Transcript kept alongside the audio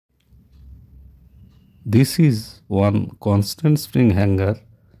This is one constant spring hanger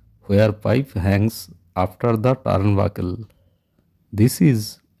where pipe hangs after the turnbuckle. This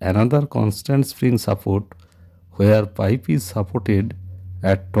is another constant spring support where pipe is supported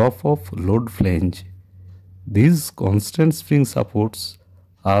at top of load flange. These constant spring supports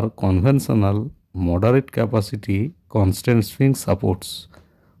are conventional moderate capacity constant spring supports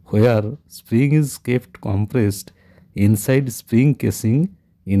where spring is kept compressed inside spring casing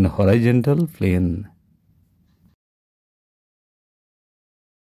in horizontal plane.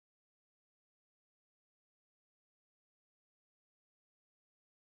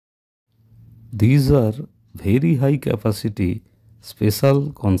 These are very high capacity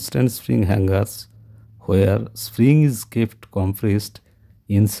special constant spring hangers where spring is kept compressed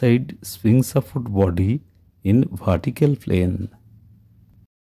inside spring support body in vertical plane.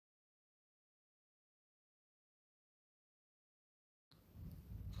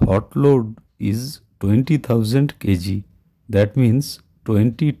 Hot load is 20,000 kg, that means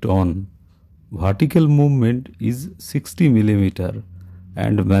 20 ton. Vertical movement is 60 mm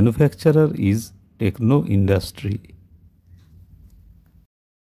and manufacturer is Techno Industry.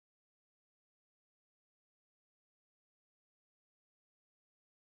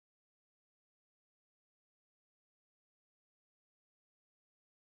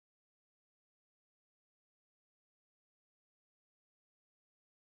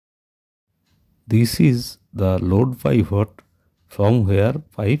 This is the load pivot from where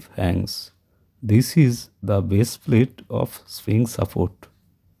pipe hangs. This is the base plate of spring support.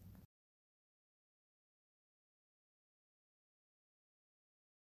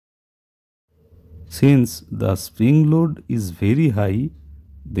 Since the spring load is very high,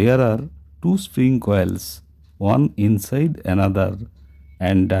 there are two spring coils, one inside another,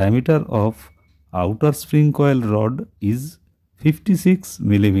 and diameter of outer spring coil rod is 56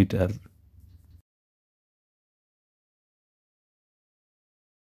 mm.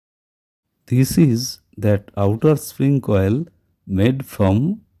 This is that outer spring coil made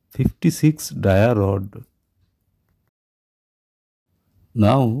from 56 dia rod.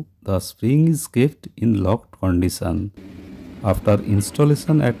 Now the spring is kept in locked condition. After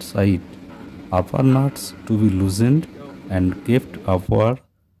installation at site, upper nuts to be loosened and kept upward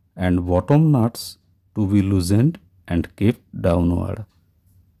and bottom nuts to be loosened and kept downward.